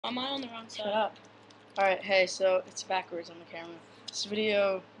am I on the wrong side? Shut up. Alright, hey, so it's backwards on the camera. This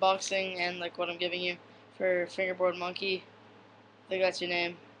video, boxing, and like what I'm giving you for fingerboard monkey. I think that's your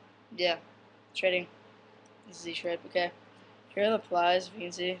name. Yeah, shredding. This is Z-shred, okay. Here are the plies, if you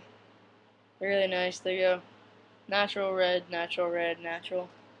can see. They're really nice. There you go. Natural red, natural red, natural.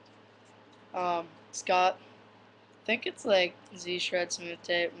 It's got, I think it's like Z-shred smooth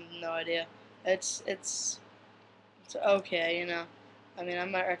tape. No idea. It's okay, you know. I mean, I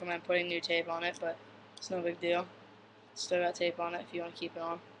might recommend putting new tape on it, but it's no big deal. Still got tape on it if you want to keep it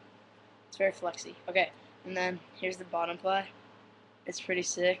on. It's very flexy. Okay, and then here's the bottom ply. It's pretty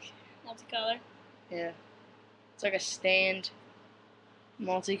sick. Multicolor. Yeah. It's like a stained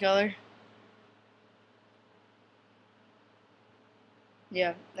multicolor.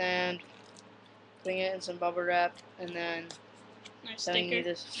 Yeah, and putting it in some bubble wrap, and then Nice sending you sticker.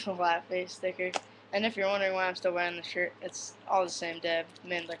 this flat face sticker. And if you're wondering why I'm still wearing the shirt, it's all the same day. I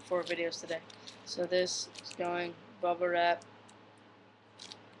made like 4 videos today. So this is going bubble wrap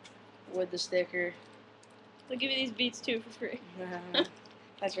with the sticker. They'll give you these beats too for free.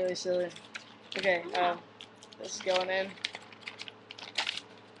 That's really silly. Okay, this is going in.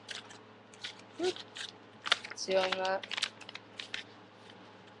 Whoop. Sealing that.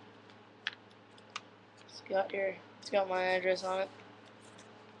 It's got my address on it.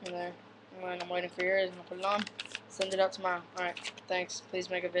 And there. And I'm waiting for yours, and I'll put it on. Send it out tomorrow. Alright, thanks. Please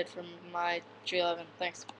make a vid for my G11. Thanks.